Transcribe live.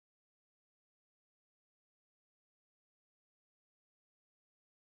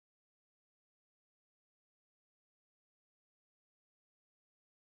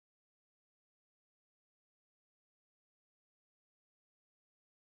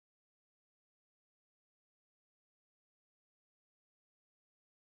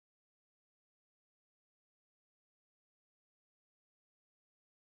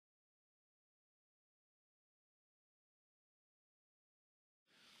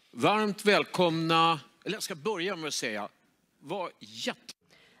Varmt välkomna, eller jag ska börja med att säga,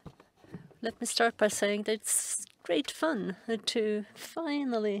 Let me start by saying that it's great fun to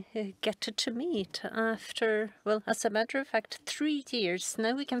finally get to meet after, well, as a matter of fact, 3 years.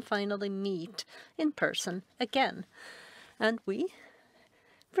 Now we can finally meet in person again. And we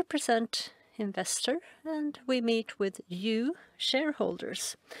represent Investor, and we meet with you,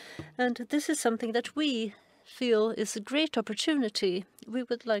 shareholders. And this is something that we feel is a great opportunity. We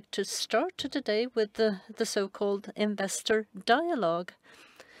would like to start today with the so-called Investor Dialog,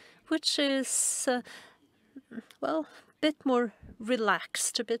 which is, well, a bit more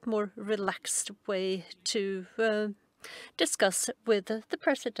relaxed way to discuss with the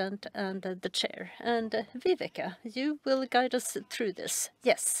president and the chair. And Viveka, you will guide us through this.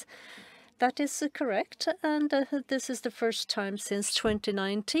 Yes, that is correct. And this is the first time since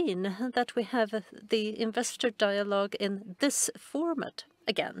 2019 that we have the Investor Dialogue in this format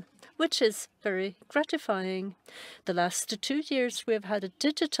again, which is very gratifying. The last 2 years we have had a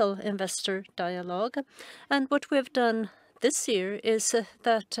digital Investor Dialogue, and what we have done this year is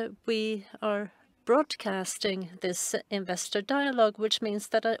that we are broadcasting this Investor Dialogue, which means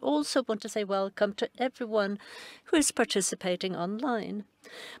that I also want to say welcome to everyone who is participating online.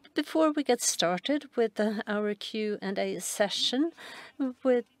 Before we get started with our Q&A session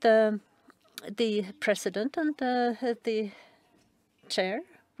with the president and the chair,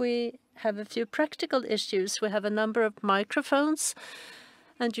 we have a few practical issues. We have a number of microphones,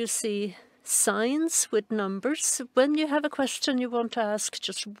 and you see signs with numbers. When you have a question you want to ask,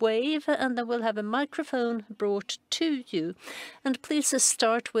 just wave, and then we'll have a microphone brought to you. And please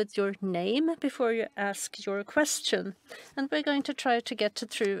start with your name before you ask your question. And we're going to try to get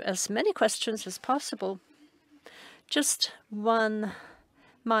through as many questions as possible. Just one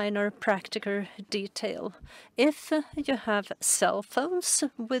minor practical detail. If you have cell phones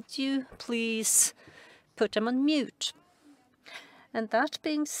with you, please put them on mute. And that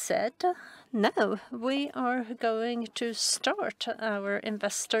being said, now we are going to start our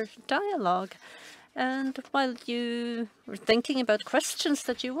Investor Dialogue. And while you are thinking about questions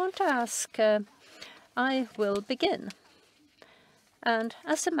that you want to ask, I will begin. And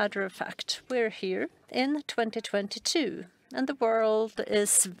as a matter of fact, we're here in 2022, and the world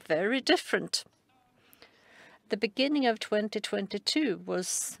is very different. The beginning of 2022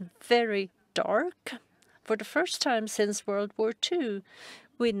 was very dark. For the first time since World War II,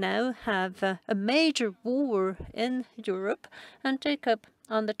 we now have a major war in Europe. And Jacob,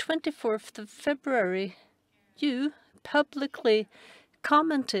 on the 24th of February, you publicly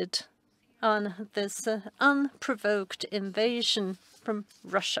commented on this unprovoked invasion from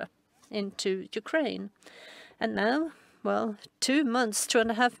Russia into Ukraine. And now, well,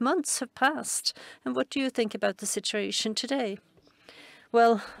 2.5 months have passed. And what do you think about the situation today?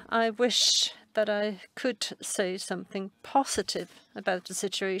 Well, I wish that I could say something positive about the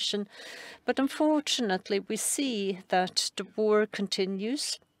situation, but unfortunately we see that the war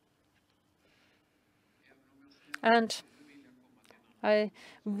continues. And I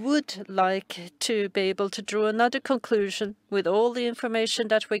would like to be able to draw another conclusion with all the information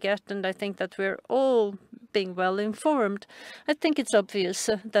that we get, and I think that we're all being well informed. I think it's obvious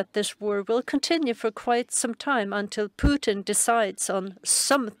that this war will continue for quite some time until Putin decides on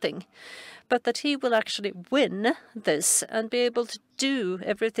something, but that he will actually win this and be able to do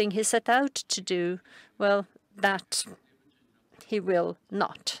everything he set out to do, well, that he will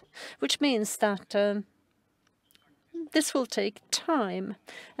not, which means that this will take time,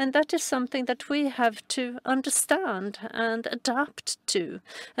 and that is something that we have to understand and adapt to,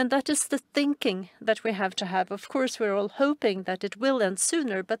 and that is the thinking that we have to have. Of course, we're all hoping that it will end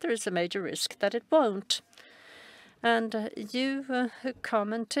sooner, but there is a major risk that it won't. And you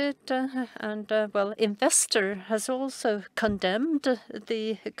commented, well, Investor has also condemned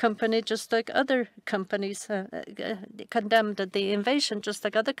the company just like other companies, condemned the invasion just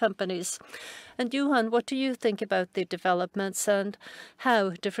like other companies. And Johan, what do you think about the developments and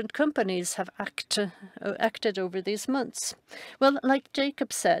how different companies have acted over these months? Well, like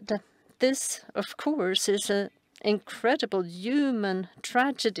Jacob said, this, of course, is a incredible human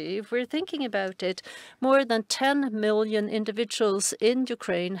tragedy. If we're thinking about it, more than 10 million individuals in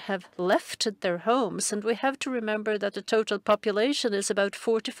Ukraine have left their homes, and we have to remember that the total population is about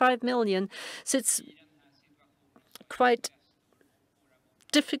 45 million. So it's quite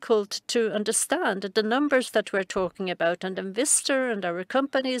difficult to understand the numbers that we're talking about. And Investor and our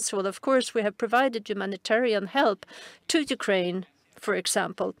companies, well, of course, we have provided humanitarian help to Ukraine for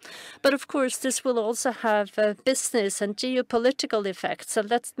example. But of course, this will also have business and geopolitical effects. And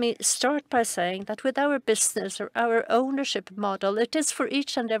let me start by saying that with our business or our ownership model, it is for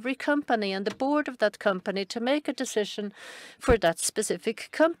each and every company and the board of that company to make a decision for that specific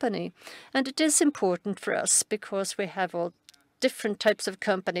company. And it is important for us because we have all different types of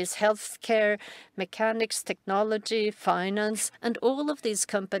companies: healthcare, mechanics, technology, finance, and all of these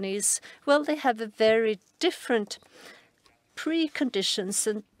companies, well, they have a very different preconditions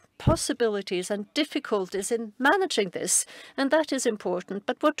and possibilities and difficulties in managing this, and that is important.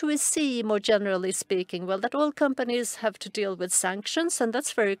 But what do we see more generally speaking? Well, that all companies have to deal with sanctions, and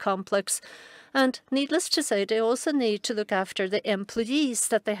that's very complex. And needless to say, they also need to look after the employees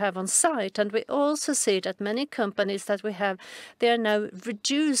that they have on site. And we also see that many companies that we have, they are now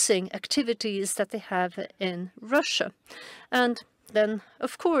reducing activities that they have in Russia. And then,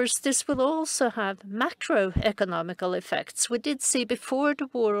 of course, this will also have macroeconomical effects. We did see before the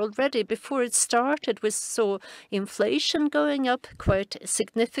war already, before it started, we saw inflation going up quite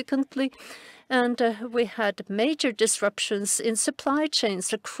significantly. And we had major disruptions in supply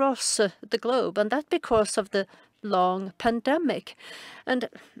chains across the globe, and that because of the long pandemic. And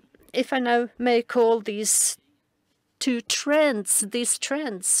if I now may call these two trends, these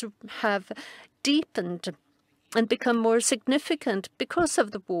trends have deepened and become more significant because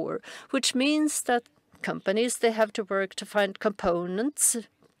of the war, which means that companies, they have to work to find components,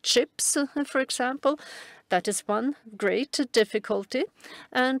 chips, for example. That is one great difficulty,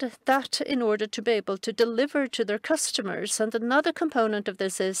 and that in order to be able to deliver to their customers. And another component of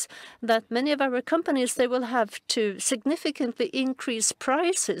this is that many of our companies, they will have to significantly increase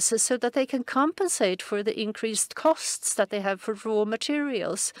prices so that they can compensate for the increased costs that they have for raw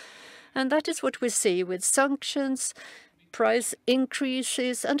materials. And that is what we see with sanctions, price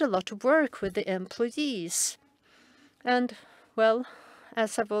increases, and a lot of work with the employees. And, well,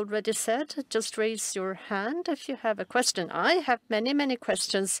 as I've already said, just raise your hand if you have a question. I have many, many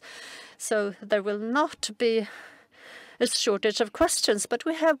questions, so there will not be a shortage of questions, but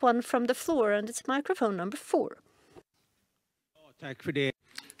we have one from the floor, and it's microphone number 4.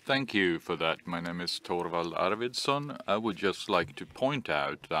 Thank you for that. My name is Torvald Arvidsson. I would just like to point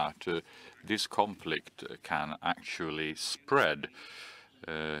out that this conflict can actually spread.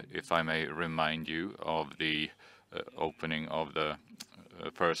 If I may remind you of the opening of the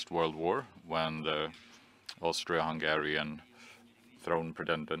First World War, when the Austro-Hungarian throne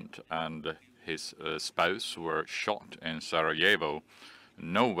pretendant and his spouse were shot in Sarajevo.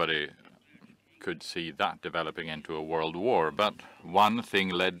 Nobody could see that developing into a world war, but one thing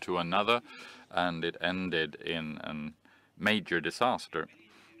led to another, and it ended in a major disaster.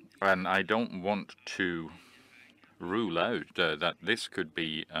 And I don't want to rule out that this could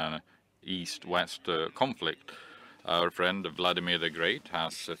be an East-West conflict. Our friend Vladimir the Great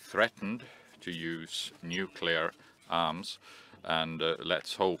has threatened to use nuclear arms, and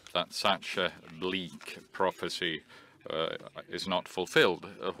let's hope that such a bleak prophecy is not fulfilled.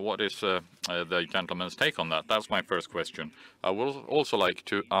 What is the gentleman's take on that? That's my first question. I will also like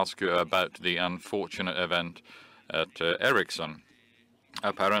to ask you about the unfortunate event at Ericsson.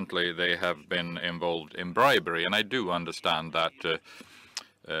 Apparently they have been involved in bribery, and I do understand that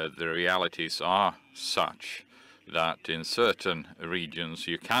the realities are such that in certain regions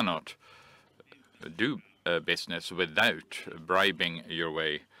you cannot do business without bribing your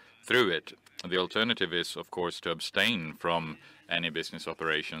way through it. The alternative is, of course, to abstain from any business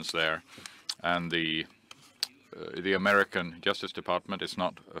operations there. And the American Justice Department is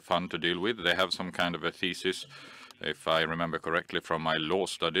not fun to deal with. They have some kind of a thesis, if I remember correctly from my law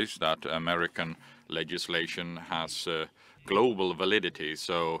studies, that American legislation has global validity.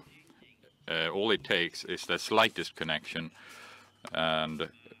 So all it takes is the slightest connection, and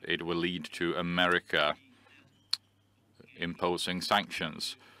it will lead to America imposing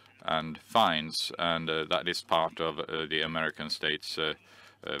sanctions and fines, and that is part of the American state's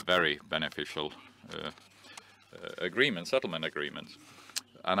very beneficial settlement agreements.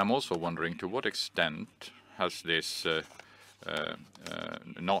 And I'm also wondering, to what extent has this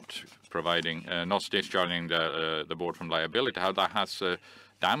not discharging the board from liability, how that has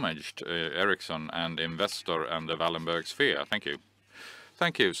damaged Ericsson and Investor and the Wallenberg sphere? Thank you.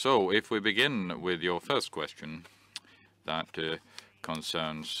 Thank you. So if we begin with your first question, that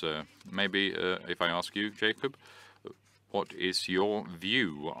concerns, maybe if I ask you, Jacob, what is your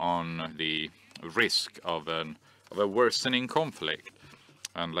view on the risk of a worsening conflict,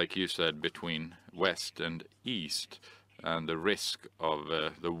 and like you said, between West and East, and the risk of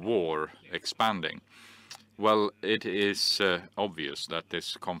the war expanding? Well, it is obvious that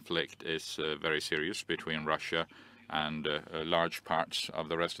this conflict is very serious between Russia and large parts of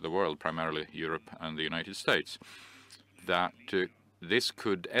the rest of the world, primarily Europe and the United States, that this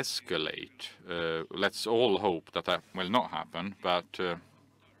could escalate. Let's all hope that that will not happen, but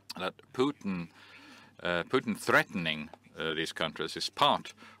that Putin threatening these countries is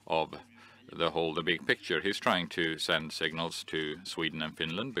part of the big picture. He's trying to send signals to Sweden and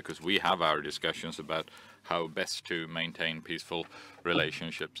Finland, because we have our discussions about how best to maintain peaceful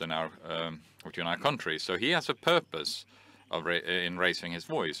relationships in between our countries. So he has a purpose in raising his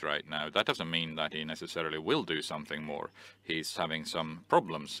voice right now. That doesn't mean that he necessarily will do something more. He's having some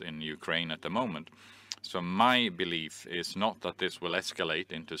problems in Ukraine at the moment. So my belief is not that this will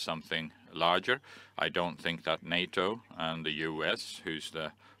escalate into something larger. I don't think that NATO and the US, who's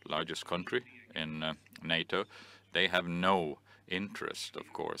the largest country in NATO, they have no interest,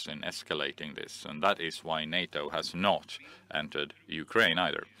 of course, in escalating this. And that is why NATO has not entered Ukraine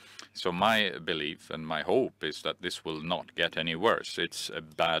either. So my belief and my hope is that this will not get any worse. It's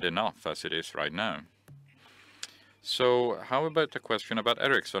bad enough as it is right now. So how about the question about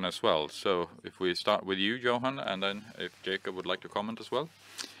Ericsson as well? So if we start with you, Johan, and then if Jacob would like to comment as well.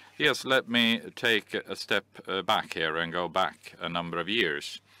 Yes, let me take a step back here and go back a number of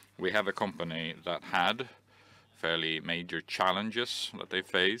years. We have a company that had fairly major challenges that they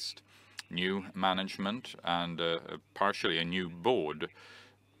faced, new management and partially a new board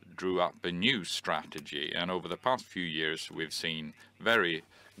drew up a new strategy. And over the past few years, we've seen very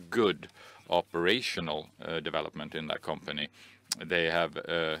good operational development in that company. They have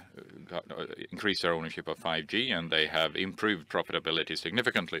increased their ownership of 5G, and they have improved profitability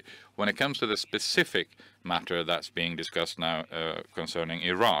significantly. When it comes to the specific matter that's being discussed now concerning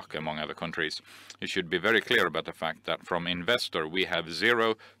Iraq, among other countries, it should be very clear about the fact that from Investor, we have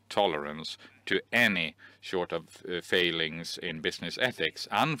zero tolerance to any sort of failings in business ethics.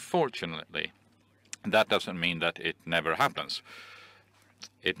 Unfortunately, that doesn't mean that it never happens.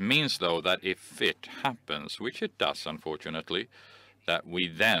 It means, though, that if it happens, which it does, unfortunately, that we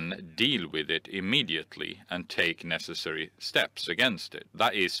then deal with it immediately and take necessary steps against it.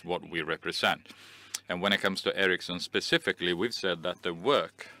 That is what we represent. And when it comes to Ericsson specifically, we've said that the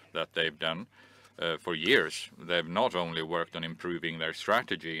work that they've done for years, they've not only worked on improving their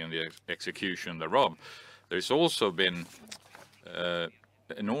strategy and the execution thereof, there's also been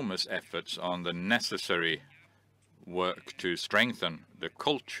enormous efforts on the necessary work to strengthen the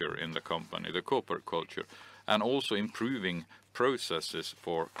culture in the company, the corporate culture, and also improving processes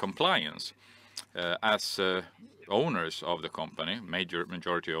for compliance. As owners of the company,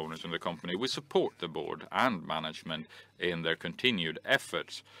 majority owners in the company, we support the board and management in their continued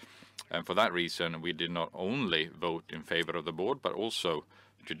efforts. And for that reason, we did not only vote in favor of the board, but also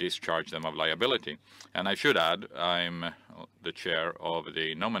to discharge them of liability. And I should add, I'm the chair of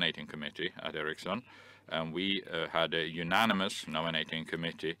the nominating committee at Ericsson, and we had a unanimous nominating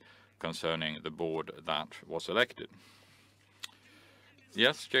committee concerning the board that was elected.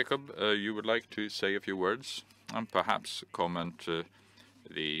 Yes, Jacob, you would like to say a few words and perhaps comment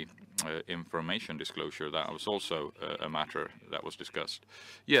the information disclosure. That was also a matter that was discussed.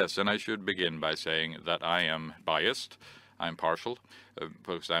 Yes, and I should begin by saying that I am biased. I'm partial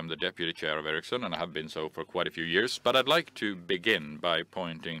because I'm the deputy chair of Ericsson and I have been so for quite a few years. But I'd like to begin by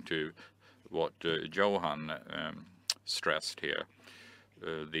pointing to what Johan stressed here,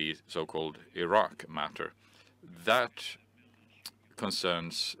 the so-called Iraq matter. That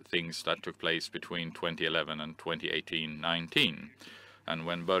concerns things that took place between 2011 and 2018-19. And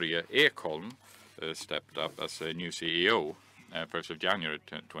when Börje Ekholm stepped up as a new CEO, 1st of January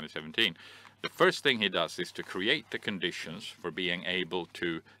 2017, the first thing he does is to create the conditions for being able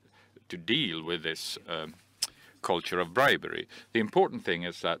to deal with this culture of bribery. The important thing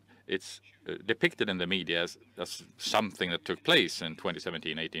is that it's depicted in the media as something that took place in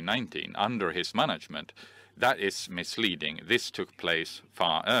 2017, 18, 19 under his management. That is misleading. This took place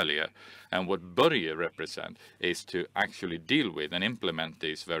far earlier. And what Börje represents is to actually deal with and implement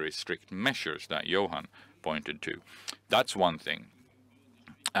these very strict measures that Johan pointed to. That's one thing.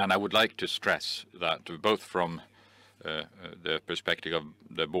 And I would like to stress that both from the perspective of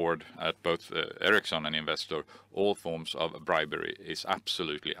the board at both Ericsson and Investor, all forms of bribery is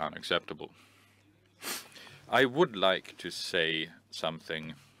absolutely unacceptable. I would like to say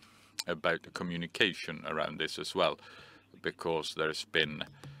something about the communication around this as well, because there's been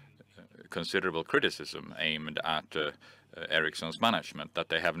considerable criticism aimed at Ericsson's management that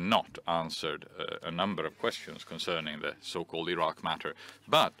they have not answered a number of questions concerning the so-called Iraq matter.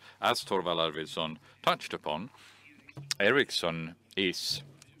 But as Torvald Arvidsson touched upon, Ericsson is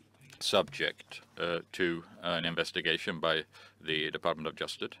subject to an investigation by the Department of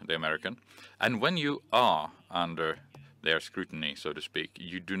Justice, the American. And when you are under their scrutiny, so to speak,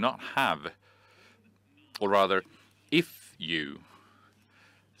 you do not have, or rather, if you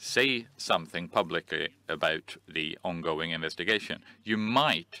say something publicly about the ongoing investigation, you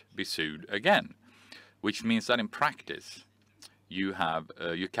might be sued again, which means that in practice, you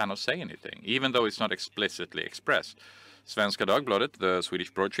cannot say anything, even though it's not explicitly expressed. Svenska Dagbladet, the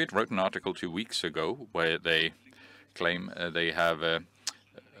Swedish broadsheet, wrote an article 2 weeks ago where they claim they have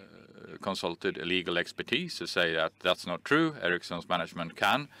consulted legal expertise to say that that's not true. Ericsson's management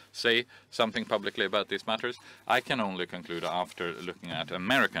can say something publicly about these matters. I can only conclude after looking at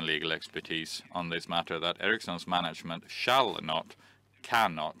American legal expertise on this matter that Ericsson's management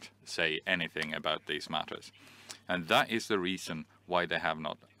cannot say anything about these matters. And that is the reason why they have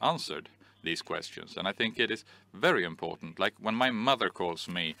not answered these questions. And I think it is very important. Like when my mother calls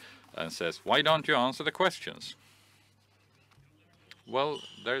me and says, "Why don't you answer the questions?" Well,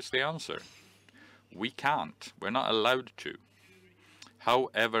 there's the answer. We can't. We're not allowed to.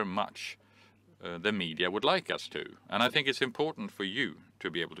 However much the media would like us to. And I think it's important for you to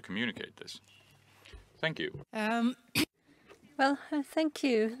be able to communicate this. Thank you. Well, thank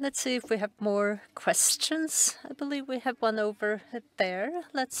you. Let's see if we have more questions. I believe we have one over there.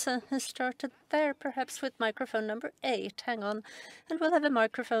 Let's start there, perhaps with microphone number 8. Hang on. And we'll have a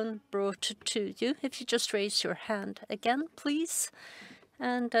microphone brought to you. If you just raise your hand again, please.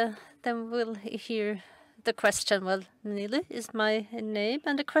 And then we'll hear the question. Well, Nili is my name.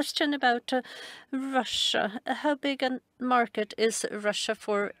 And a question about Russia. How big a market is Russia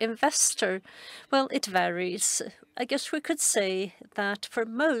for Investor? Well, it varies. I guess we could say that for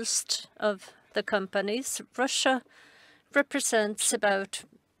most of the companies, Russia represents about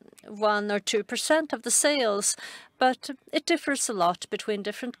 1 or 2% of the sales, but it differs a lot between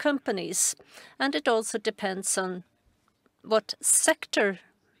different companies. And it also depends on what sector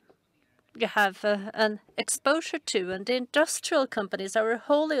you have an exposure to, and the industrial companies are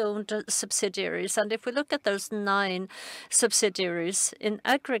wholly owned subsidiaries. And if we look at those 9 subsidiaries in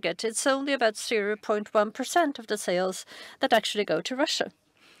aggregate, it's only about 0.1% of the sales that actually go to Russia.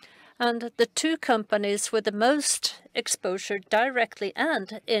 And the 2 companies with the most exposure directly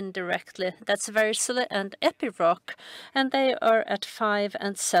and indirectly, that's Versailles and Epiroc, and they are at 5%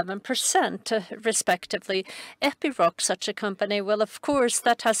 and 7% respectively. Epiroc, such a company, well, of course,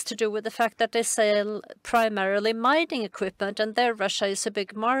 that has to do with the fact that they sell primarily mining equipment, and there Russia is a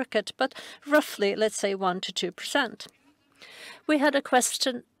big market, but roughly, let's say 1 to 2%. We had a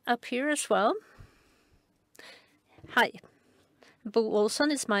question up here as well. Hi. Bo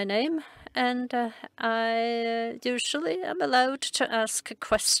Olsson is my name, and I usually am allowed to ask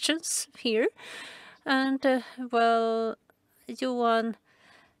questions here. And, well, Johan,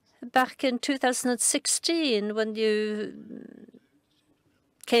 back in 2016, when you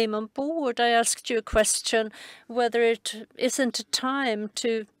came on board, I asked you a question whether it isn't time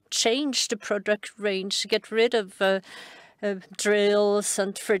to change the product range, get rid of drills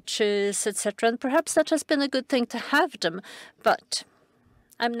and fridges, etc. And perhaps that has been a good thing to have them. But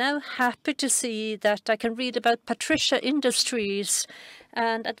I'm now happy to see that I can read about Patricia Industries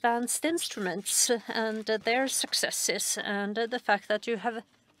and Advanced Instruments and their successes and the fact that you have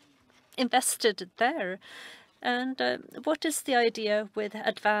invested there. And what is the idea with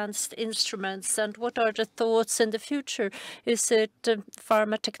Advanced Instruments, and what are the thoughts in the future? Is it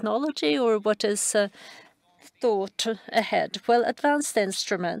pharma technology, or what is thought ahead? Well, Advanced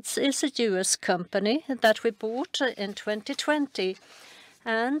Instruments is a US company that we bought in 2020,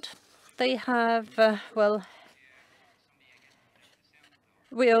 and they have, well,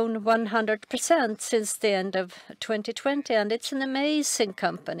 we own 100% since the end of 2020, and it's an amazing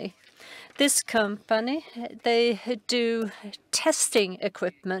company. This company, they do testing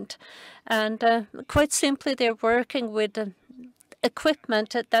equipment, and quite simply they're working with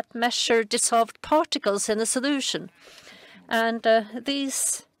equipment that measure dissolved particles in a solution. And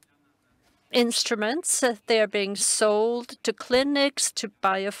these instruments, they are being sold to clinics, to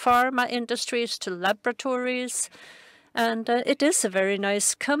biopharma industries, to laboratories. And it is a very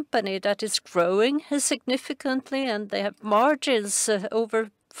nice company that is growing significantly, and they have margins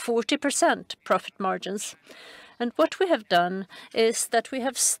over 40% profit margins. And what we have done is that we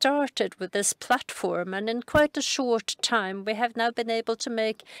have started with this platform, and in quite a short time we have now been able to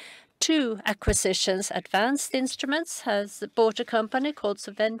make 2 acquisitions. Advanced Instruments has bought a company called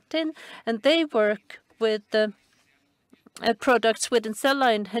Soventin, and they work with products within cell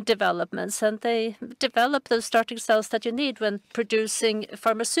line developments, and they develop those starting cells that you need when producing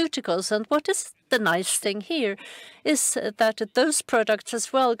pharmaceuticals. And what is the nice thing here is that those products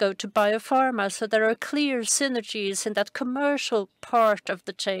as well go to biopharma, so there are clear synergies in that commercial part of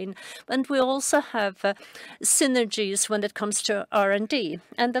the chain. And we also have synergies when it comes to R&D.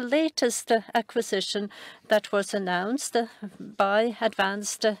 And the latest acquisition that was announced by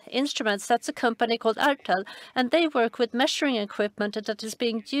Advanced Instruments, that's a company called Artel, and they work with measuring equipment that is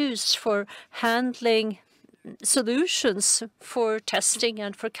being used for handling solutions for testing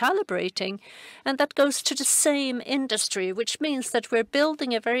and for calibrating. And that goes to the same industry, which means that we're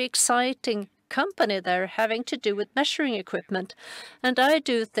building a very exciting company there having to do with measuring equipment. And I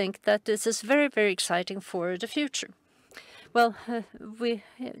do think that this is very, very exciting for the future. Well, we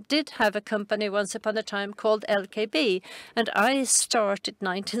did have a company once upon a time called LKB, and I started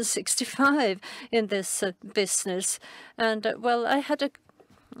 1965 in this business. And well, I had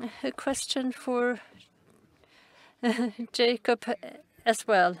a question for Jacob as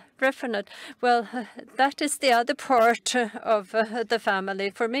well. Referent. Well, that is the other part of the family.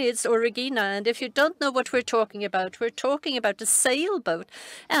 For me, it's Origina. And if you don't know what we're talking about a sailboat.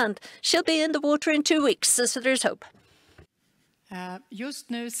 And she'll be in the water in 2 weeks, so there's hope. Just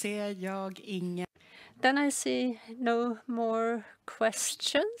nu ser jag inga. Then I see no more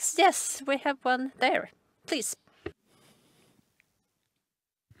questions. Yes, we have one there. Please.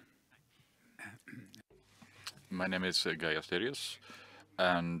 My name is Guy Asterius,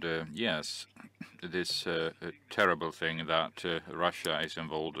 and yes, this terrible thing that Russia is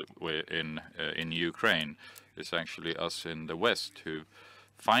involved with in Ukraine is actually us in the West who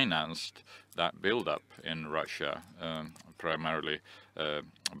financed that build-up in Russia, primarily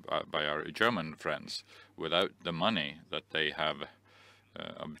by our German friends. Without the money that they have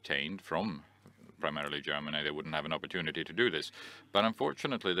obtained from primarily Germany, they wouldn't have an opportunity to do this. But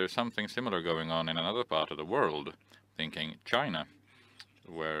unfortunately, there's something similar going on in another part of the world, thinking China,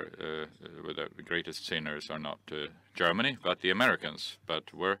 where the greatest sinners are not Germany, but the Americans.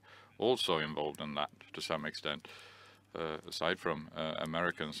 But we're also involved in that to some extent, aside from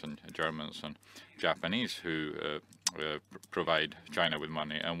Americans and Germans and Japanese who provide China with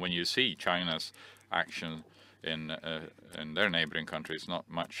money. And when you see China's action in their neighboring countries, not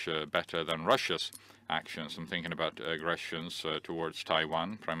much better than Russia's actions. I'm thinking about aggressions towards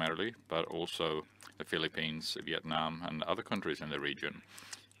Taiwan primarily, but also the Philippines, Vietnam, and other countries in the region.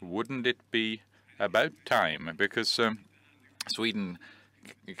 Wouldn't it be about time? Because Sweden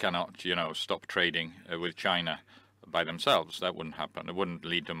cannot, stop trading with China by themselves. That wouldn't happen. It wouldn't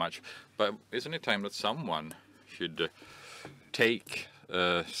lead to much. But isn't it time that someone should take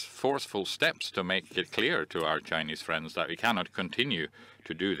forceful steps to make it clear to our Chinese friends that we cannot continue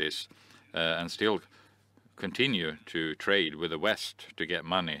to do this and still continue to trade with the West to get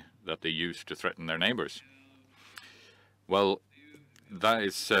money that they use to threaten their neighbors? Well, that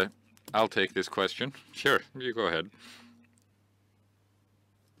is, I'll take this question. Sure, you go ahead.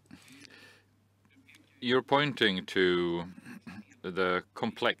 You're pointing to the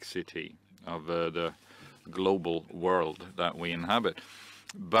complexity of the global world that we inhabit.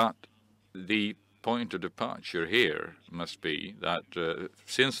 But the point of departure here must be that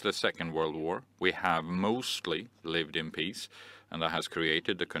since the Second World War, we have mostly lived in peace, and that has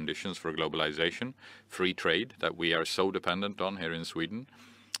created the conditions for globalization. Free trade that we are so dependent on here in Sweden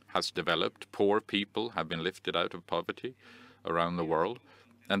has developed. Poor people have been lifted out of poverty around the world,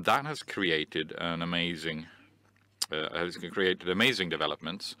 and that has created amazing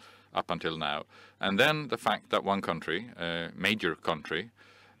developments up until now. And then the fact that one country, a major country,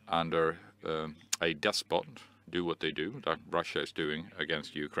 under a despot, do what they do, that Russia is doing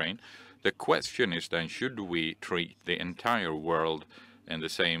against Ukraine. The question is then, should we treat the entire world in the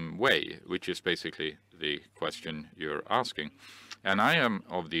same way, which is basically the question you're asking. And I am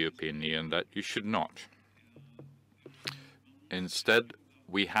of the opinion that you should not. Instead,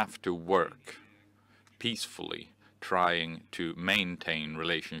 we have to work peacefully, trying to maintain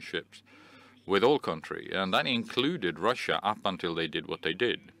relationships with all countries, and that included Russia up until they did what they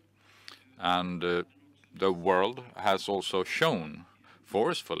did. And the world has also shown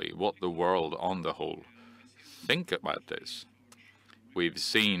forcefully what the world on the whole think about this. We've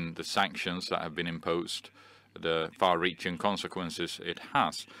seen the sanctions that have been imposed, the far-reaching consequences it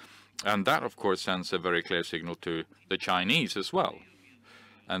has. And that, of course, sends a very clear signal to the Chinese as well.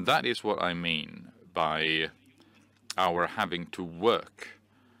 And that is what I mean by our having to work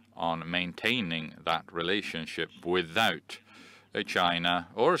on maintaining that relationship without China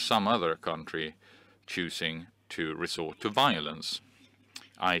or some other country choosing to resort to violence.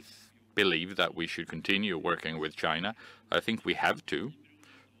 I believe that we should continue working with China. I think we have to,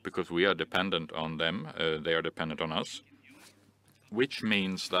 because we are dependent on them. They are dependent on us, which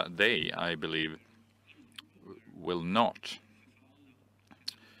means that they, I believe, will not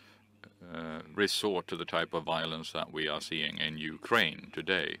resort to the type of violence that we are seeing in Ukraine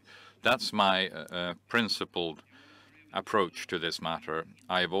today. That's my principled approach to this matter.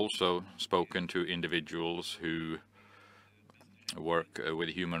 I've also spoken to individuals who work with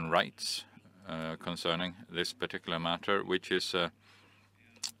human rights concerning this particular matter, which is a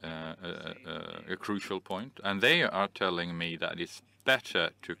crucial point. And they are telling me that it's better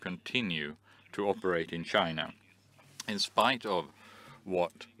to continue to operate in China, in spite of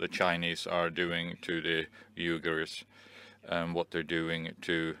what the Chinese are doing to the Uyghurs and what they're doing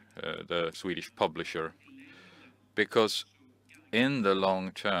to the Swedish publisher, because in the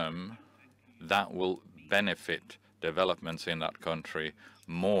long term that will benefit developments in that country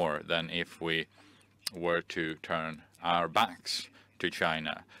more than if we were to turn our backs to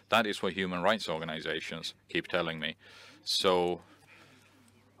China. That is what human rights organizations keep telling me. So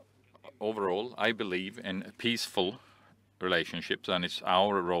overall, I believe in peaceful relationships, and it's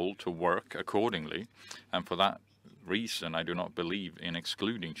our role to work accordingly. And for that reason, I do not believe in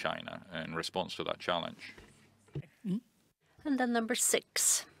excluding China in response to that challenge. And then number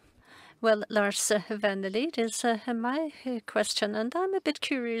 6. Well, Lars Wennerlid is my question, and I'm a bit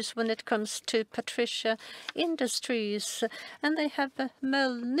curious when it comes to Patricia Industries, and they have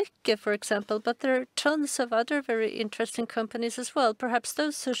Mölnlycke, for example, but there are tons of other very interesting companies as well. Perhaps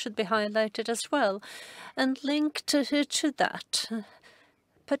those should be highlighted as well. And linked to that,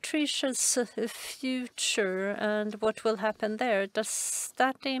 Patricia's future and what will happen there, does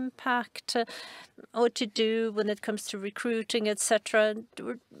that impact what you do when it comes to recruiting, etc.?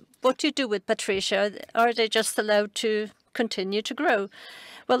 What do you do with Patricia? Are they just allowed to continue to grow?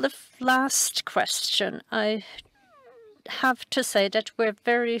 Well, the last question, I have to say that we're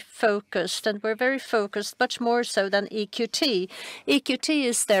very focused, and we're very focused much more so than EQT. EQT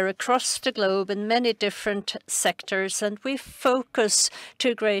is there across the globe in many different sectors, and we focus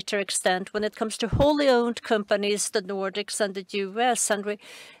to a greater extent when it comes to wholly owned companies, the Nordics and the US, and we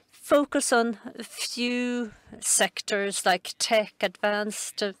focus on a few sectors like tech,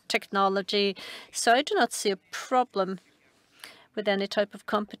 advanced technology. So I do not see a problem with any type of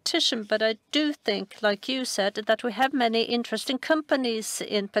competition, but I do think, like you said, that we have many interesting companies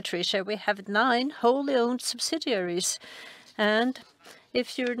in Patricia. We have 9 wholly owned subsidiaries, and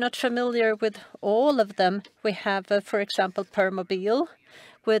if you're not familiar with all of them, we have, for example, Permobil,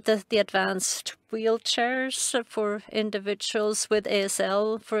 with the advanced wheelchairs for individuals with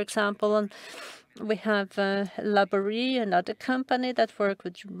ASL, for example, and we have Laborie, another company that work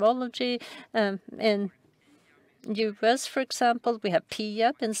with urology. In US, for example, we have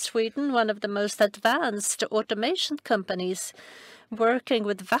Peab in Sweden, one of the most advanced automation companies working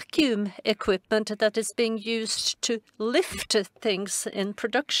with vacuum equipment that is being used to lift things in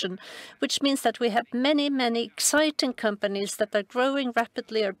production, which means that we have many, many exciting companies that are growing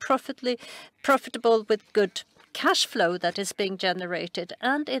rapidly, are profitable with good cash flow that is being generated.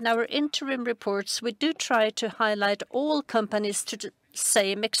 And in our interim reports, we do try to highlight all companies to the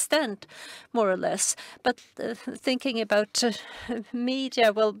same extent, more or less. But thinking about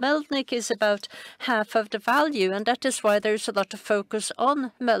media, well, Mölnlycke is about half of the value, and that is why there's a lot of focus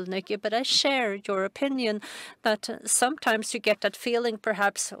on Mölnlycke. But I share your opinion that sometimes you get that feeling,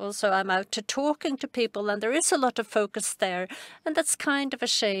 perhaps also I'm out to talking to people, and there is a lot of focus there, and that's kind of a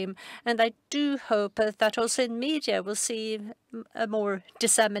shame. And I do hope that also in media we'll see a more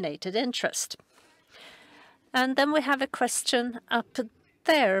disseminated interest. And then we have a question up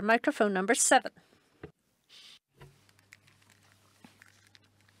there, microphone number 7.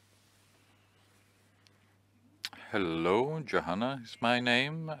 Hello, Johanna is my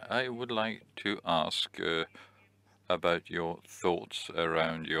name. I would like to ask about your thoughts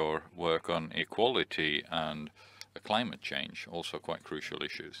around your work on equality and climate change, also quite crucial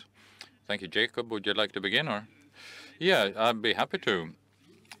issues. Thank you. Jacob, would you like to begin? Or? Yeah, I'd be happy to.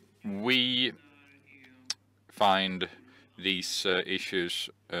 We find these issues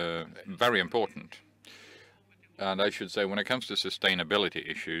very important. And I should say, when it comes to sustainability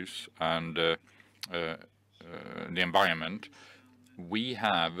issues and the environment, we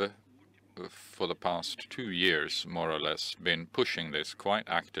have, for the past 2 years, more or less, been pushing this quite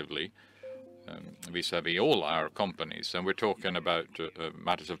actively vis-a-vis all our companies. And we're talking about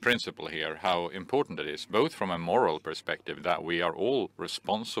matters of principle here, how important it is, both from a moral perspective, that we are all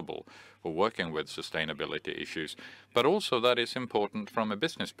responsible for working with sustainability issues, but also that is important from a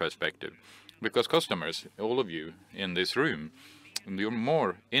business perspective, because customers, all of you in this room, you're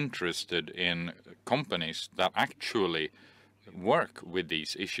more interested in companies that actually work with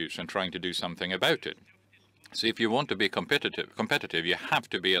these issues and trying to do something about it. So if you want to be competitive, you have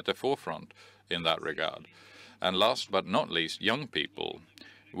to be at the forefront in that regard. And last but not least, young people.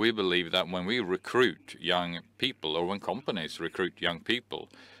 We believe that when we recruit young people, or when companies recruit young people,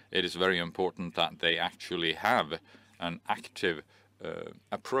 it is very important that they actually have an active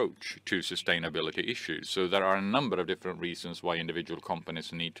approach to sustainability issues. So there are a number of different reasons why individual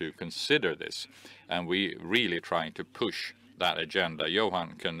companies need to consider this. And we really try to push that agenda.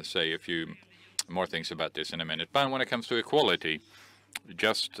 Johan can say a few more things about this in a minute. But when it comes to equality,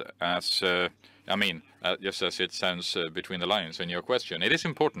 just as just as it sounds between the lines in your question, it is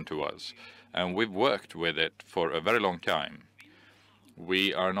important to us, and we've worked with it for a very long time.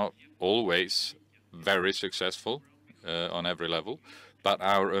 We are not always very successful on every level, but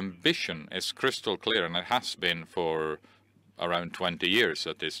our ambition is crystal clear, and it has been for around 20 years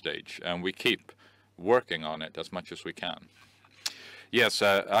at this stage, and we keep working on it as much as we can. Yes,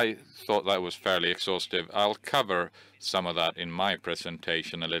 I thought that was fairly exhaustive. I'll cover some of that in my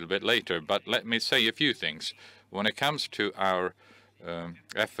presentation a little bit later, but let me say a few things. When it comes to our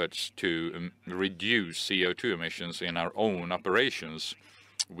efforts to reduce CO2 emissions in our own operations,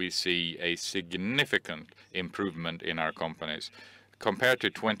 we see a significant improvement in our companies. Compared to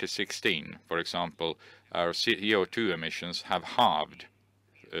 2016, for example, our CO2 emissions have halved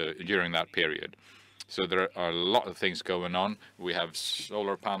during that period. So there are a lot of things going on. We have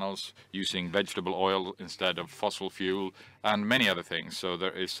solar panels using vegetable oil instead of fossil fuel and many other things. So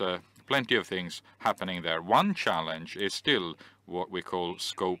there is plenty of things happening there. One challenge is still what we call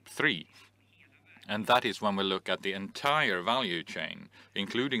scope 3. And that is when we look at the entire value chain,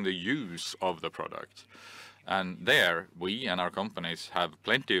 including the use of the product. And there, we and our companies have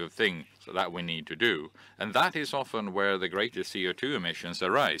plenty of things that we need to do. And that is often where the greatest CO2 emissions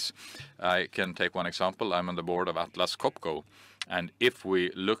arise. I can take one example. I'm on the board of Atlas Copco. And if we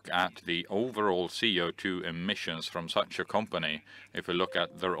look at the overall CO2 emissions from such a company, if we look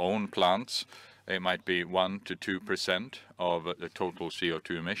at their own plants, it might be 1 to 2% of the total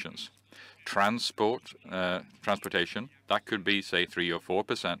CO2 emissions. Transportation, that could be, say, 3 or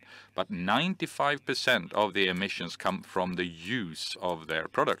 4%, but 95% of the emissions come from the use of their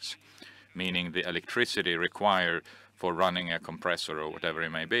products, meaning the electricity required for running a compressor or whatever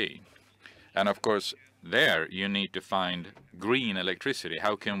it may be. And of course, there you need to find green electricity.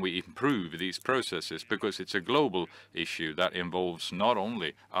 How can we improve these processes? Because it's a global issue that involves not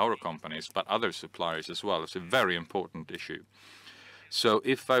only our companies, but other suppliers as well. It's a very important issue. So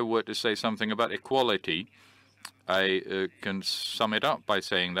if I were to say something about equality, I can sum it up by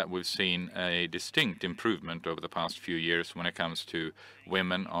saying that we've seen a distinct improvement over the past few years when it comes to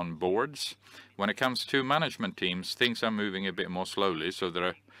women on boards. When it comes to management teams, things are moving a bit more slowly, so there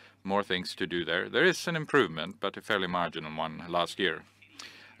are more things to do there. There is an improvement, but a fairly marginal one last year.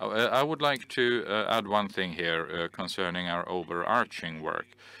 I would like to add one thing here concerning our overarching work.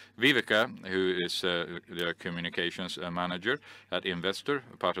 Viveka, who is the communications manager at Investor,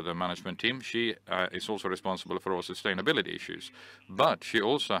 part of the management team, she is also responsible for all sustainability issues. But she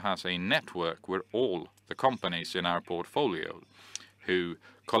also has a network with all the companies in our portfolio who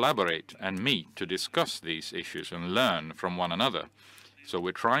collaborate and meet to discuss these issues and learn from one another. So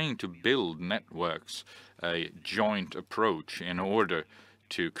we're trying to build networks, a joint approach in order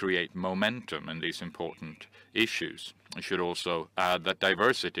to create momentum in these important issues. I should also add that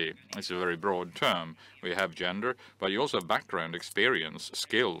diversity is a very broad term. We have gender, but you also have background, experience,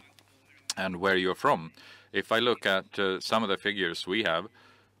 skill, and where you're from. If I look at some of the figures we have,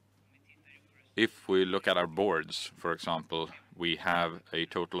 if we look at our boards, for example, we have a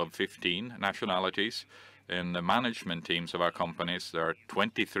total of 15 nationalities. In the management teams of our companies, there are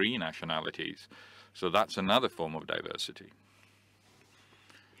 23 nationalities. So that's another form of diversity.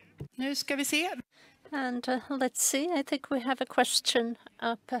 Nu ska vi se. And let's see, I think we have a question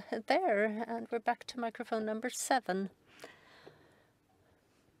up there, and we're back to microphone number 7.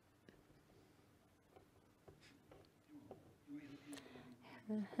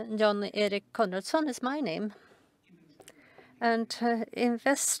 Jan Erik Konradsson is my name. And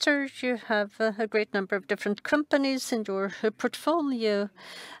Investor, you have a great number of different companies in your portfolio.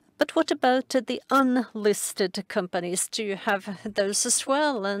 But what about the unlisted companies? Do you have those as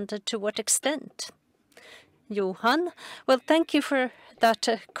well, and to what extent? Johan, well, thank you for that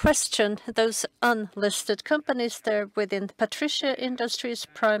question. Those unlisted companies, they're within Patricia Industries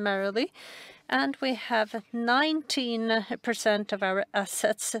primarily, and we have 19% of our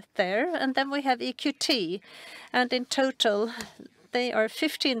assets there, and then we have EQT, and in total they are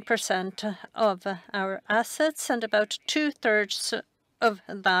 15% of our assets, and about 2/3 of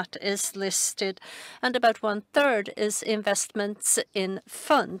that is listed, and about 1/3 is investments in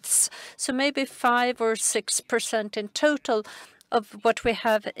funds. So maybe 5 or 6% in total of what we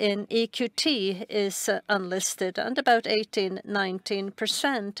have in EQT is unlisted, and about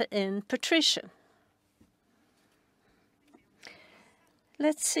 18-19% in Patricia.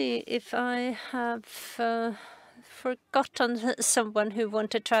 Let's see if I have forgotten someone who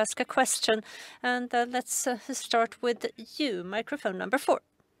wanted to ask a question. And let's start with you, microphone number 4.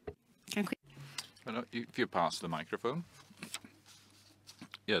 Well, if you pass the microphone.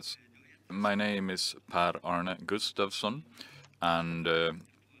 Yes, my name is Per Arne Gustafsson, and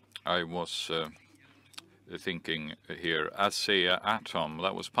I was thinking here, ASEA Atom,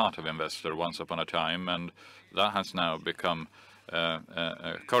 that was part of Investor once upon a time, and that has now become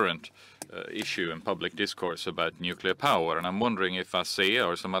a current issue in public discourse about nuclear power. And I'm wondering if ASEA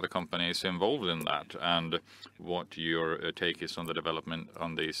or some other company is involved in that, and what your take is on the development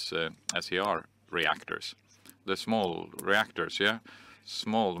on these SER reactors. The small reactors, yeah?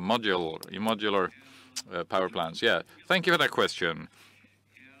 Small modular power plants, yeah. Thank you for that question.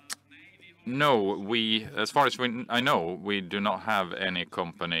 No, as far as I know, we do not have any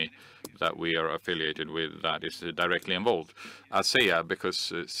company that we are affiliated with that is directly involved. ASEA,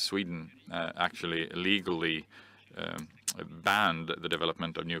 because Sweden actually legally banned the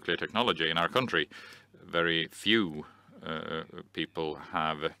development of nuclear technology in our country. Very few people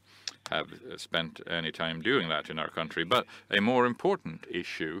have spent any time doing that in our country. But a more important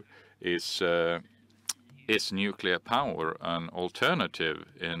issue is nuclear power an alternative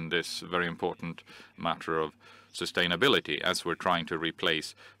in this very important matter of sustainability, as we're trying to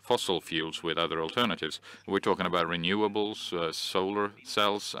replace fossil fuels with other alternatives. We're talking about renewables, solar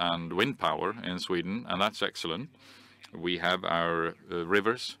cells and wind power in Sweden, and that's excellent. We have our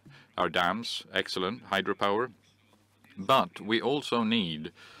rivers, our dams, excellent hydropower. But we also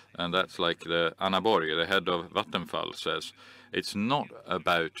need, and that's like the Anna Borg, the head of Vattenfall, says, it's not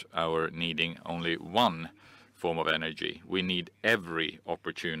about our needing only one form of energy. We need every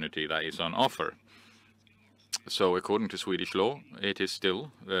opportunity that is on offer. So according to Swedish law, it is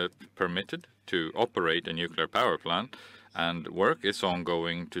still permitted to operate a nuclear power plant, and work is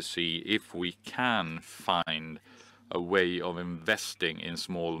ongoing to see if we can find a way of investing in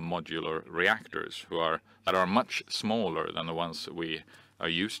small modular reactors that are much smaller than the ones we are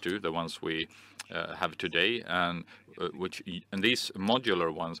used to, the ones we have today, and these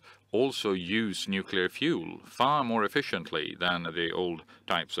modular ones also use nuclear fuel far more efficiently than the old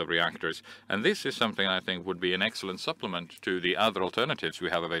types of reactors. And this is something I think would be an excellent supplement to the other alternatives we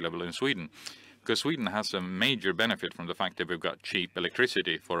have available in Sweden. Because Sweden has a major benefit from the fact that we've got cheap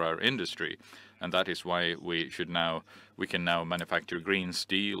electricity for our industry. And that is why we can now manufacture green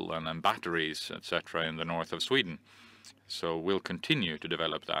steel and batteries, etc. in the north of Sweden. So we'll continue to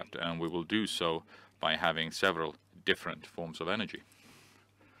develop that, and we will do so by having several different forms of energy.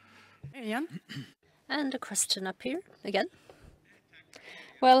 And a question up here again.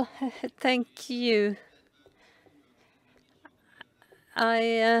 Well, thank you.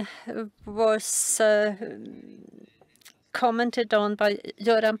 I was commented on by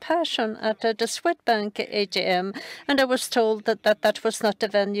Göran Persson at the Swedbank AGM, and I was told that was not a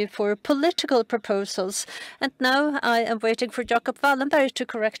venue for political proposals. And now I am waiting for Jacob Wallenberg to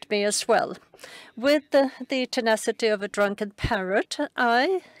correct me as well. With the tenacity of a drunken parrot,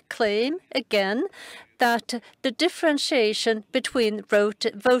 I claim again that the differentiation between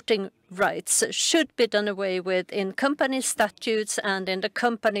voting rights should be done away with in company statutes and in the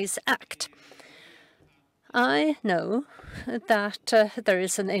Companies Act. I know that there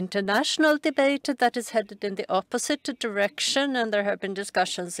is an international debate that is headed in the opposite direction, and there have been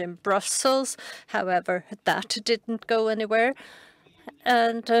discussions in Brussels. However, that didn't go anywhere.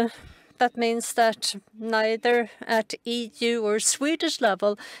 And that means that neither at EU or Swedish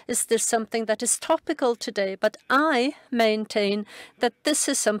level is this something that is topical today. But I maintain that this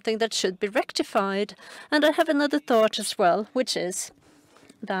is something that should be rectified. And I have another thought as well, which is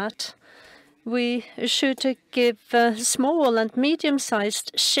that we should give small and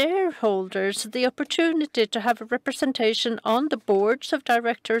medium-sized shareholders the opportunity to have a representation on the boards of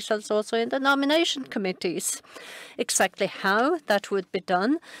directors as also in the nomination committees. Exactly how that would be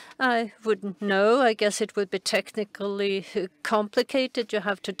done, I wouldn't know. I guess it would be technically complicated. You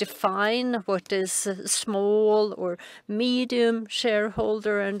have to define what is small or medium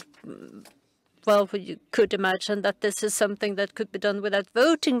shareholder, and well, you could imagine that this is something that could be done without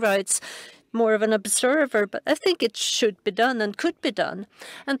voting rights. more of an observer, but I think it should be done and could be done.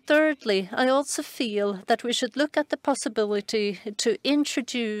 And thirdly, I also feel that we should look at the possibility to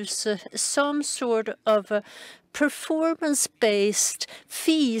introduce some sort of performance-based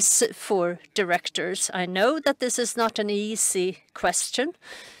fees for directors. I know that this is not an easy question,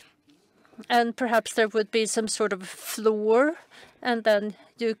 and perhaps there would be some sort of floor, and then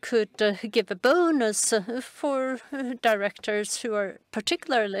you could give a bonus for directors who are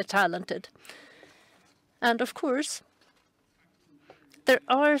particularly talented. And of course, there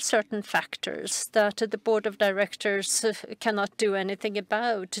are certain factors that the board of directors cannot do anything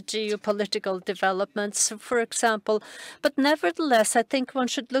about, geopolitical developments, for example. But nevertheless, I think one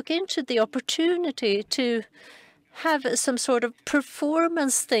should look into the opportunity to have some sort of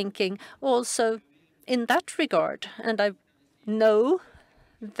performance thinking also in that regard. And I know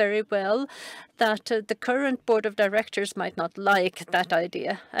very well that the current board of directors might not like that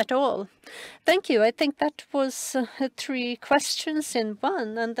idea at all. Thank you. I think that was 3 questions in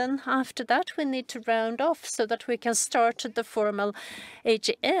one. And then after that, we need to round off so that we can start the formal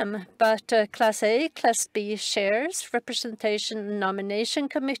AGM. But Class A, Class B shares, representation nomination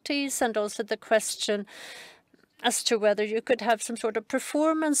committees, and also the question as to whether you could have some sort of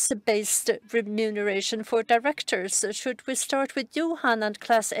performance-based remuneration for directors. Should we start with Johan and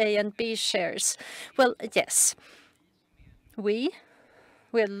Class A and B shares? Well, yes. We're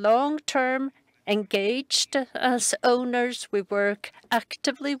long-term engaged as owners. We work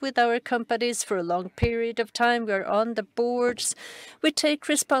actively with our companies for a long period of time. We're on the boards. We take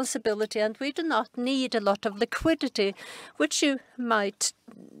responsibility, and we do not need a lot of liquidity, which you might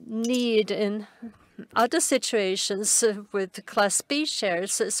need in other situations with Class B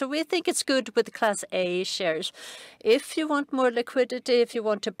shares. So we think it's good with Class A shares. If you want more liquidity, if you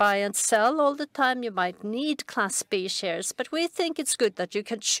want to buy and sell all the time, you might need Class B shares. But we think it's good that you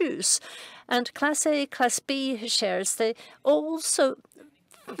can choose. And Class A, Class B shares, they also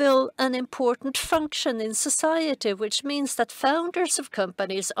fill an important function in society, which means that founders of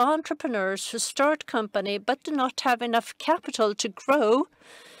companies, entrepreneurs who start company but do not have enough capital to grow,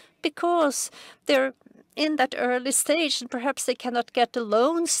 because they're in that early stage and perhaps they cannot get the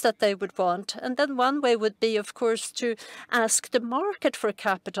loans that they would want. And then one way would be, of course, to ask the market for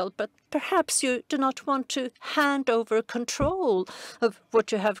capital, but perhaps you do not want to hand over control of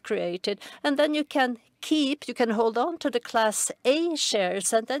what you have created. And then you can hold on to the Class A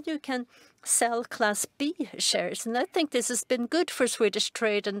shares, and then you can sell Class B shares. And I think this has been good for Swedish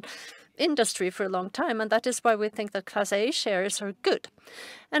trade and industry for a long time, and that is why we think that Class A shares are good.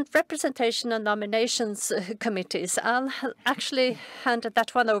 And representation and nominations committees, I'll actually hand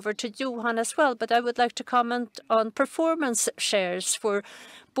that one over to Johan as well, but I would like to comment on performance shares for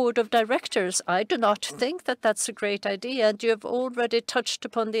board of directors. I do not think that that's a great idea, and you have already touched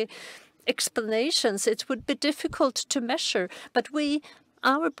upon the explanations. It would be difficult to measure, but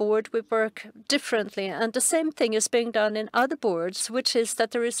our board, we work differently, and the same thing is being done in other boards, which is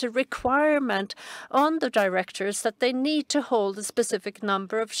that there is a requirement on the directors that they need to hold a specific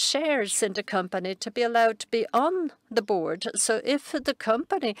number of shares in the company to be allowed to be on the board. So if the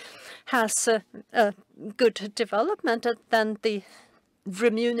company has a good development, then the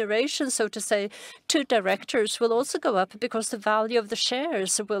remuneration, so to say, to directors will also go up because the value of the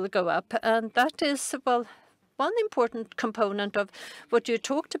shares will go up. And that is, well, one important component of what you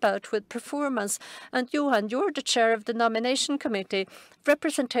talked about with performance. And Johan, you're the chair of the nomination committee,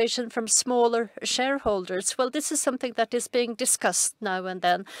 representation from smaller shareholders. Well, this is something that is being discussed now and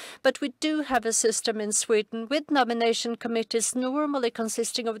then, but we do have a system in Sweden with nomination committees normally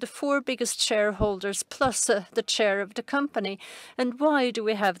consisting of the 4 biggest shareholders plus the chair of the company. And why do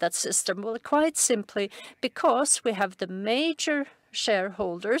we have that system? Well, quite simply because we have the major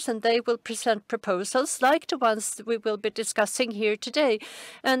shareholders, and they will present proposals like the ones that we will be discussing here today.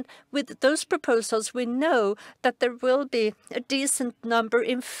 And with those proposals, we know that there will be a decent number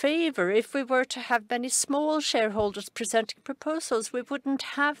in favor. If we were to have many small shareholders presenting proposals, we wouldn't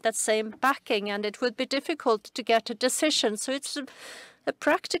have that same backing, and it would be difficult to get a decision. So it's a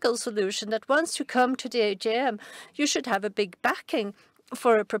practical solution that once you come to the AGM, you should have a big backing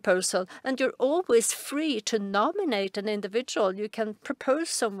for a proposal, and you're always free to nominate an individual. You can propose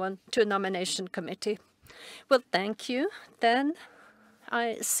someone to a nomination committee. Well, thank you. Then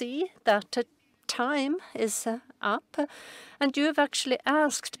I see that time is up, and you have actually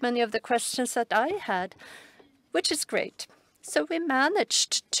asked many of the questions that I had, which is great. So we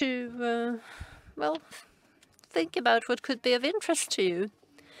managed to, well, think about what could be of interest to you.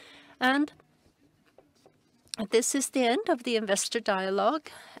 And this is the end of the Investor Dialogue,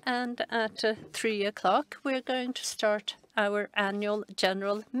 and at 3 o'clock we're going to start our annual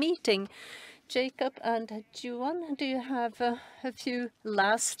general meeting. Jacob and Johan, do you have a few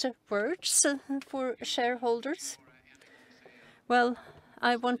last words for shareholders? Well,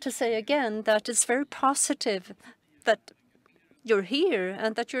 I want to say again that it's very positive that you're here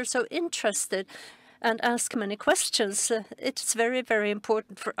and that you're so interested and ask many questions. It's very, very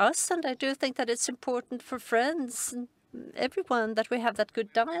important for us, and I do think that it's important for friends and everyone that we have that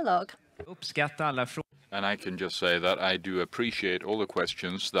good dialogue. And I can just say that I do appreciate all the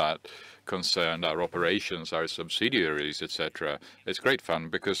questions that concern our operations, our subsidiaries, etc. It's great fun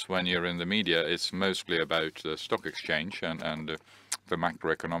because when you're in the media, it's mostly about the stock exchange and the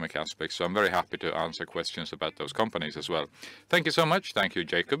macroeconomic aspects. So I'm very happy to answer questions about those companies as well. Thank you so much. Thank you,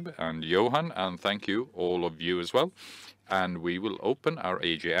 Jacob and Johan, and thank you all of you as well. And we will open our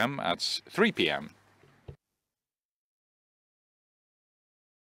AGM at 3 p.m.